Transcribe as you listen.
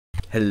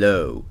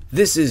Hello,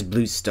 this is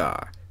Blue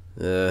Star.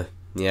 Yeah,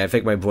 I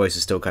think my voice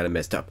is still kind of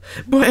messed up.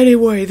 But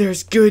anyway,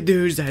 there's good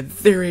news that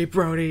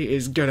TheoryBrony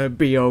is gonna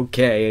be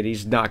okay and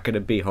he's not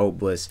gonna be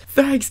homeless.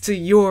 Thanks to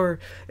your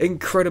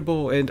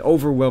incredible and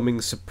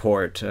overwhelming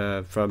support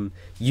from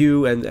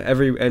you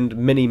and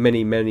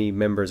many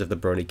members of the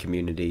Brony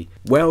community.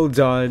 Well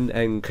done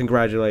and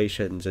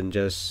congratulations, and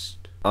just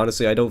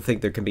honestly, I don't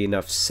think there can be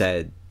enough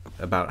said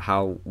about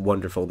how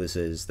wonderful this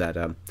is that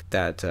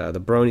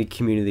the Brony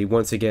community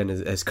once again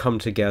has come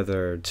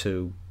together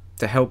to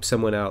help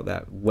someone out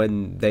that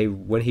when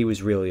he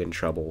was really in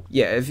trouble.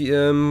 Yeah, if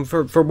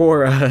for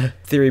more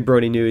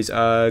TheoryBrony news,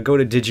 go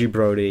to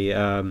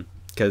Digibrony,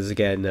 because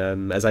again,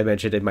 as I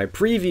mentioned in my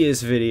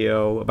previous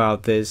video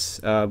about this,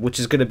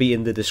 which is going to be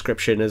in the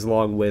description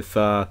along with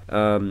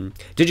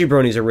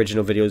Digibrony's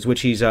original videos,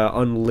 which he's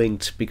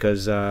unlinked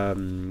because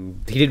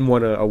he didn't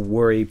want to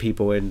worry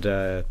people,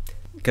 and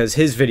because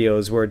his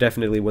videos were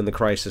definitely when the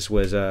crisis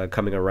was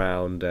coming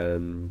around,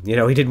 and you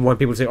know, he didn't want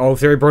people to say, "Oh,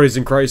 TheoryBrony's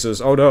in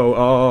crisis. Oh no!"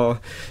 Oh,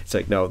 it's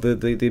like, no,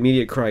 the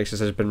immediate crisis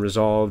has been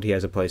resolved. He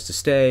has a place to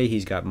stay.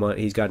 He's got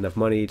enough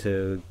money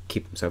to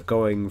keep himself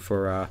going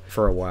for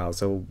a while.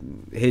 So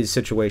his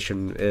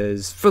situation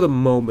is for the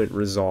moment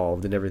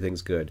resolved, and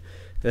everything's good.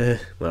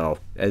 Well,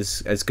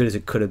 as good as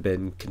it could have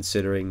been,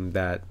 considering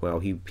that, well,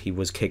 he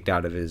was kicked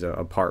out of his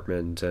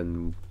apartment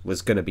and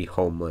was gonna be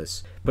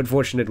homeless. But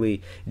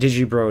fortunately,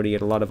 Digibrony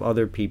and a lot of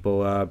other people,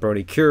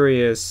 Brony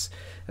Curious,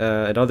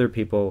 and other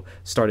people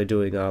started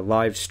doing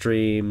live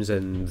streams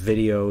and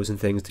videos and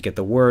things to get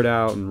the word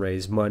out and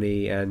raise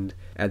money. And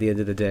at the end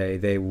of the day,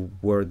 the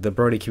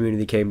Brony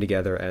community came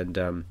together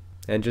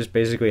and just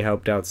basically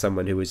helped out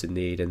someone who was in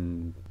need.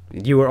 And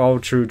you were all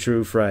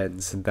true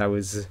friends, and that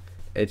was.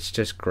 It's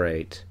just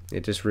great.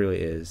 It just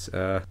really is.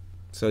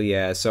 So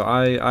yeah, so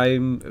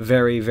I'm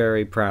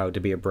very proud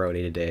to be a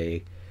Brony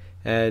today,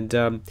 and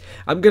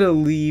I'm gonna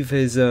leave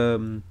his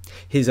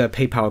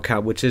PayPal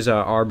account, which is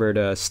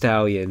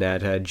armoredstallion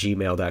at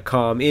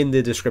gmail.com, in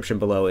the description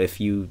below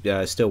if you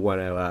still want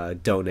to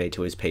donate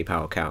to his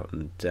PayPal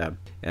account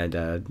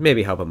and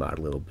maybe help him out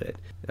a little bit.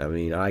 I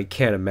mean, I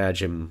can't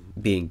imagine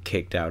being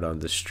kicked out on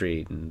the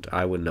street, and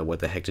I wouldn't know what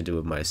the heck to do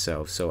with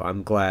myself, so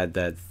I'm glad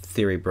that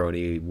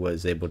TheoryBrony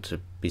was able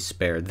to be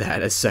spared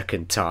that a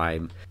second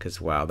time,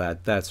 because wow,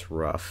 that's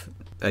rough.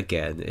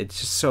 Again, it's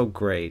just so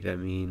great. I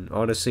mean,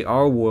 honestly,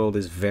 our world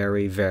is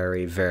very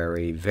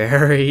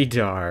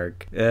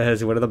dark.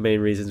 It's one of the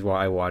main reasons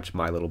why I watch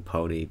My Little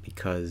Pony,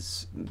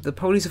 because the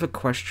ponies of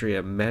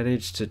Equestria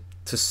managed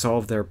to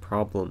solve their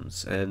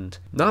problems, and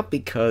not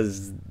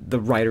because the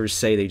writers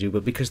say they do,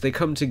 but because they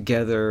come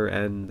together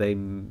and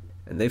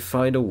they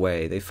find a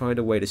way. They find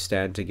a way to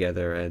stand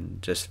together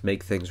and just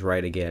make things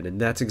right again, and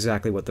that's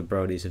exactly what the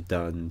Bronies have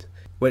done.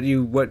 What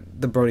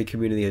the Brony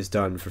community has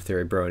done for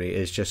TheoryBrony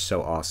is just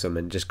so awesome,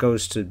 and just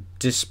goes to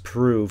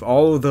disprove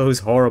all of those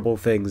horrible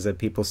things that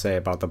people say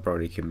about the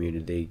Brony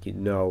community. You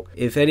know,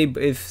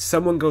 if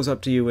someone goes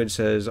up to you and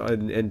says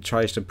and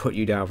tries to put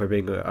you down for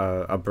being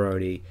a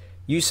Brony,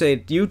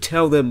 you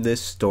tell them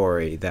this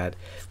story, that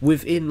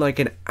within like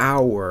an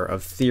hour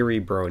of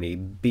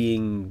TheoryBrony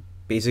being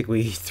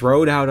basically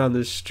thrown out on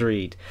the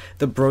street,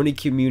 the Brony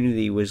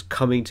community was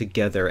coming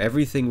together,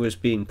 everything was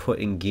being put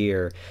in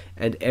gear,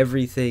 and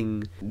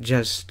everything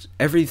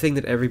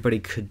that everybody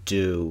could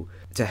do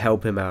to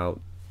help him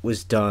out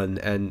was done.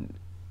 And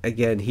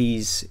again,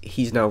 he's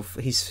no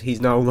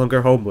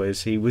longer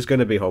homeless. He was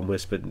gonna be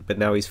homeless, but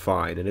now he's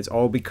fine, and it's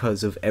all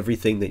because of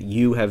everything that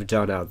you have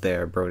done out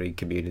there, Brony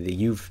community.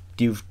 You've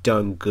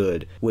done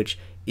good, which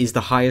is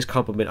the highest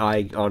compliment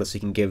I honestly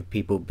can give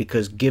people,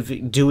 because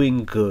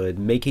doing good,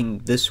 making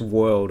this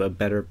world a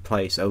better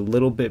place, a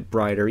little bit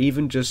brighter,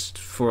 even just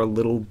for a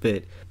little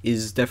bit,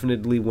 is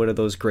definitely one of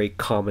those great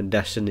common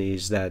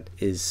destinies that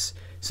is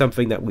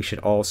something that we should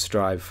all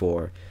strive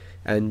for.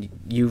 And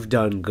you've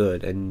done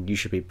good, and you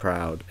should be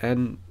proud.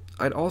 And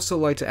I'd also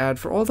like to add,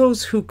 for all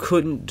those who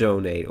couldn't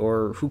donate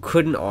or who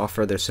couldn't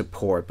offer their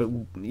support, but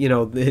you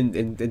know,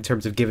 in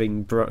terms of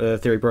giving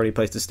TheoryBrony a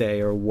place to stay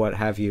or what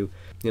have you,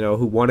 you know,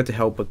 who wanted to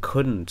help but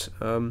couldn't,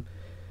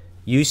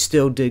 you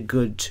still did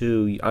good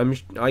too.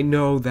 I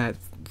know that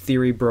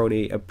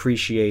TheoryBrony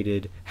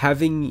appreciated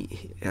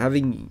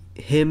having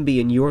him be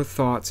in your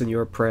thoughts and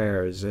your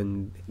prayers,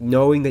 and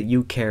knowing that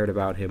you cared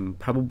about him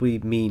probably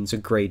means a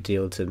great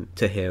deal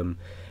to him.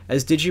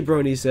 As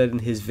Digibrony said in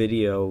his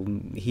video,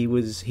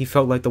 he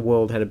felt like the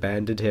world had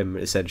abandoned him,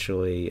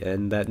 essentially,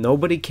 and that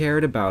nobody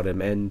cared about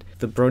him, and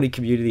the Brony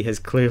community has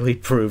clearly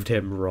proved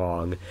him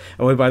wrong.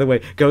 Oh, and by the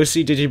way, go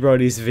see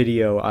Digibrony's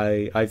video.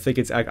 I think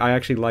I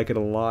actually like it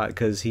a lot,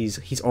 because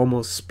he's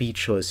almost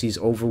speechless. He's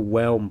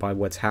overwhelmed by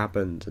what's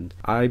happened, and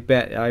I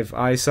bet if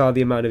I saw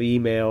the amount of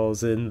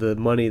emails and the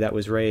money that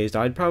was raised,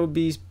 I'd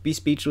probably be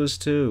speechless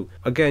too.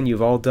 Again,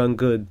 you've all done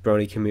good,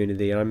 Brony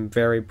community, and I'm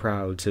very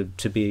proud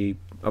to be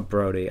a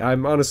Brony.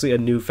 I'm honestly a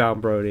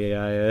newfound Brony.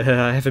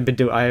 I haven't been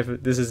doing.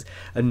 This is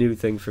a new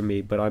thing for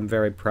me, but I'm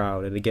very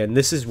proud. And again,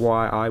 this is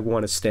why I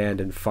want to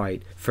stand and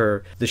fight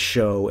for the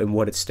show and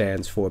what it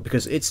stands for,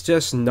 because it's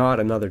just not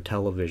another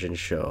television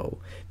show.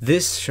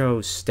 This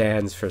show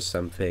stands for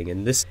something,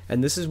 and this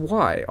is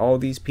why all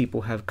these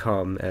people have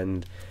come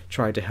and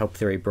tried to help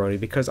TheoryBrony,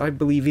 because I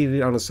believe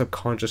even on a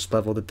subconscious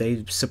level that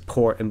they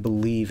support and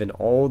believe in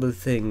all the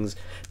things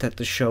that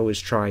the show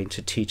is trying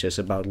to teach us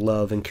about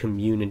love and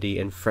community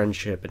and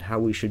friendship and how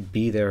we should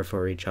be there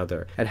for each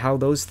other and how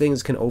those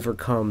things can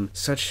overcome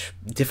such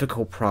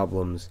difficult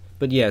problems.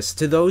 But yes,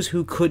 to those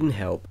who couldn't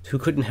help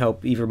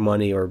either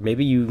money, or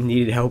maybe you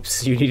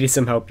needed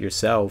some help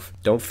yourself,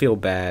 don't feel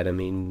bad. I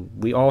mean,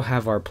 we all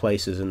have our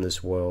places in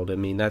this world. I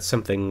mean, that's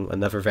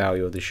another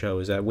value of the show,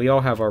 is that we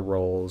all have our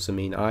roles. I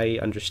mean, I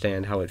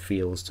understand how it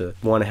feels to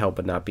want to help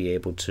but not be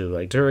able to.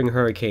 Like, during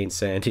Hurricane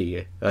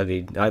Sandy, I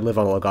mean, I live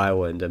on Long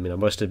Island. I mean, I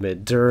must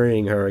admit,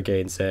 during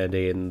Hurricane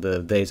Sandy and the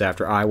days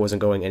after, I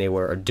wasn't going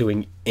anywhere or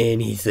doing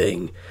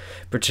anything.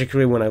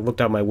 Particularly when I looked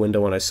out my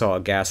window and I saw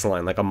a gas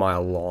line like a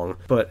mile long.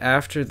 But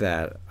after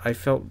that, I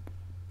felt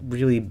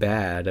really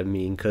bad. I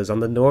mean, because on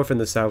the North and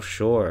the South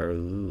Shore,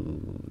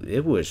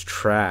 it was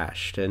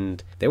trashed,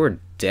 and there were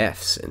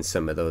deaths in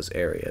some of those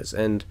areas,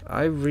 and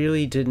I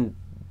really didn't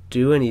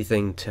do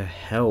anything to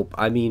help.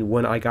 I mean,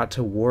 when I got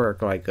to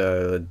work, like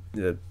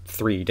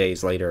 3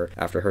 days later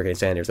after Hurricane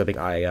Sandy or something,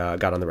 I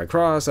got on the Red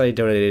Cross. I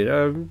donated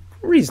a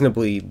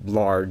reasonably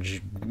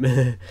large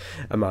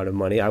amount of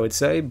money, I would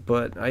say,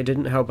 but I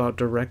didn't help out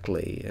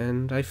directly,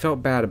 and I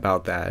felt bad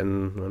about that.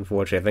 And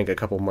unfortunately, I think a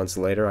couple months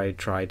later, I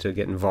tried to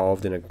get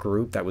involved in a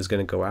group that was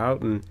going to go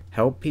out and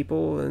help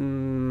people,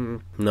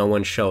 and no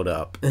one showed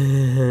up.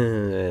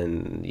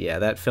 And yeah,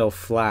 that fell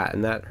flat,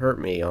 and that hurt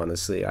me,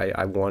 honestly.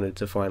 I wanted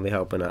to finally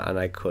help, and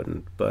I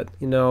couldn't. But,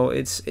 you know,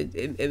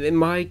 in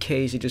my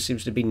case, it just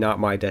seems to be not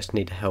my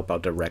destiny to help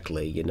out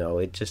directly, you know.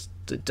 It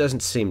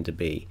doesn't seem to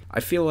be. I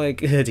feel like,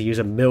 to use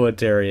a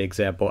military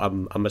example,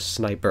 I'm a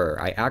sniper.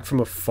 I act from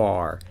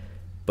afar,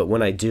 but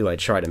when I do, I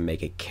try to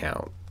make it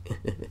count.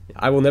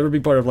 I will never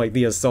be part of, like,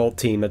 the assault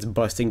team that's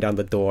busting down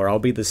the door. I'll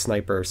be the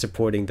sniper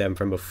supporting them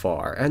from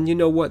afar. And you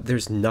know what?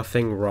 There's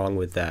nothing wrong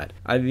with that.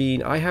 I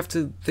mean, I have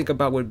to think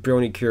about what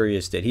Brony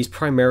Curious did. He's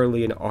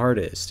primarily an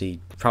artist.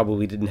 He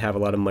probably didn't have a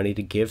lot of money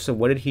to give, so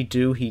what did he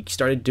do? He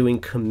started doing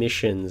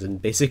commissions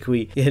and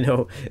basically, you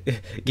know,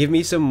 give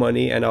me some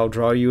money and I'll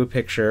draw you a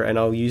picture and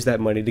I'll use that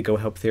money to go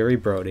help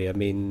TheoryBrony. I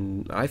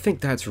mean, I think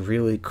that's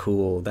really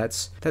cool.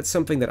 That's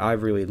something that I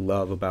really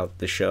love about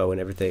the show and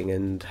everything,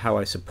 and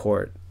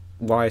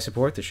why I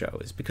support the show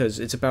is because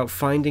it's about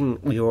finding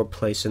your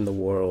place in the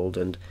world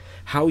and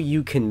how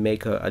you can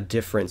make a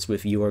difference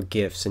with your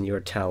gifts and your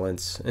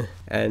talents.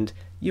 And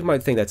you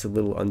might think that's a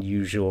little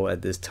unusual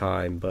at this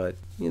time, but,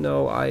 you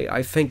know,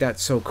 I think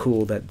that's so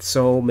cool that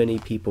so many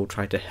people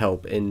try to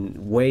help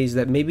in ways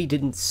that maybe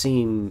didn't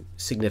seem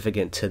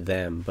significant to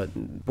them, but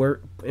were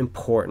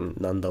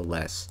important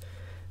nonetheless.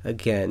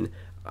 Again,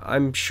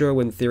 I'm sure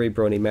when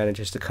TheoryBrony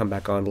manages to come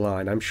back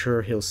online, I'm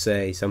sure he'll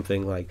say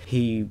something like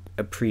he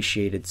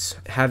appreciated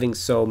having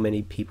so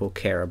many people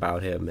care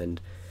about him,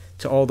 and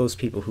to all those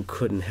people who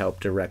couldn't help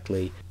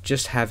directly,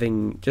 just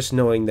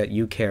knowing that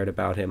you cared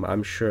about him,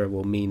 I'm sure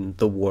will mean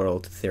the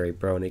world to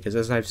TheoryBrony, because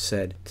as I've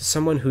said, to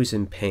someone who's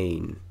in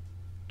pain,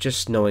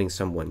 just knowing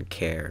someone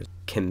cares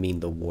can mean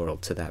the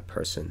world to that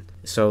person.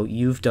 So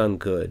you've done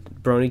good.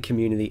 Brony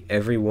Community,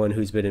 everyone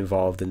who's been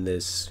involved in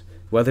this,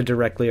 whether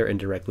directly or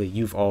indirectly,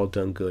 you've all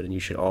done good, and you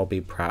should all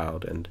be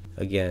proud. And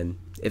again,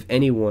 if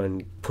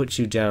anyone puts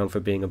you down for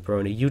being a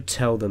Brony, you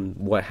tell them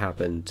what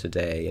happened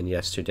today and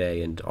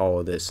yesterday and all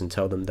of this, and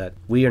tell them that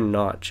we are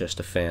not just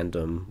a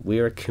fandom, we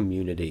are a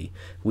community.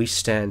 We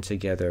stand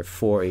together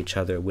for each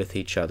other, with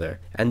each other.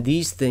 And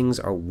these things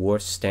are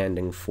worth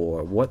standing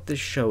for. What this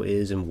show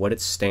is and what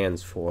it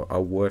stands for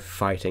are worth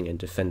fighting and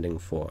defending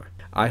for.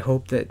 I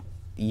hope that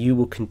you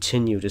will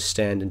continue to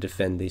stand and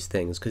defend these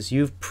things, because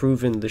you've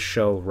proven the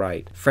show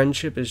right.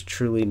 Friendship is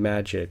truly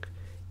magic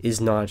is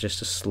not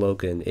just a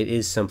slogan. It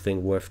is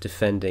something worth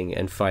defending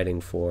and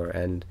fighting for,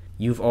 and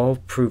you've all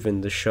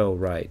proven the show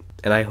right.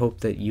 And I hope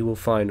that you will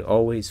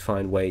always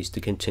find ways to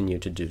continue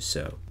to do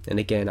so. And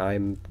again,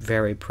 I'm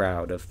very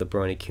proud of the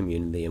Brony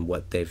community and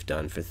what they've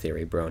done for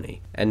TheoryBrony.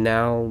 And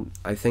now,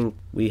 I think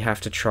we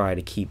have to try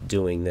to keep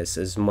doing this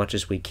as much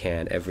as we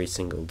can every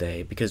single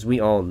day, because we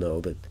all know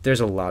that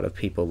there's a lot of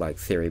people like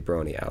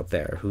TheoryBrony out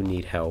there who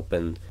need help,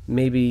 and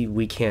maybe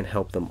we can't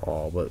help them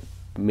all, but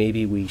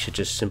maybe we should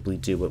just simply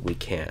do what we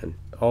can.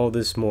 All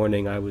this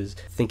morning I was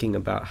thinking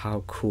about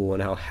how cool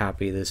and how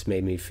happy this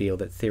made me feel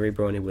that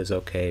TheoryBrony was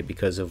okay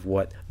because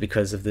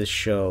of this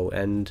show,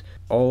 and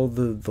all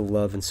the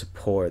love and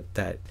support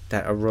that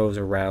arose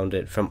around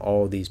it from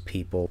all these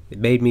people. It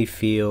made me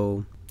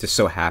feel just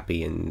so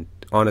happy, and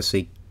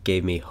honestly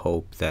gave me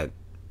hope that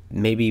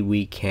maybe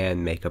we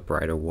can make a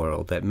brighter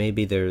world, that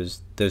maybe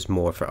there's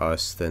more for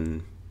us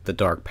than the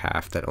dark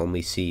path that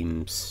only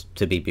seems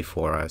to be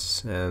before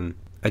us. And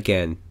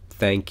again,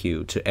 thank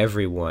you to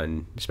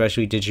everyone,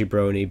 especially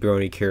Digibrony,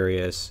 Brony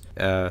Curious,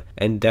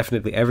 and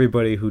definitely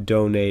everybody who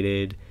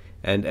donated,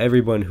 and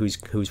everyone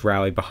who's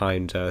rallied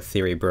behind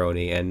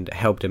TheoryBrony and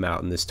helped him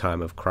out in this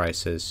time of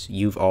crisis.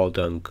 You've all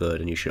done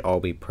good, and you should all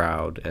be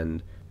proud.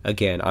 And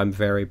again, I'm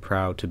very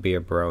proud to be a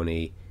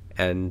Brony,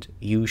 and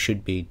you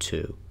should be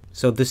too.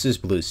 So this is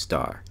Blue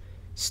Star.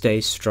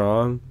 Stay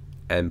strong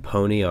and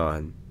pony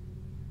on,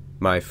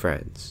 my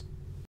friends.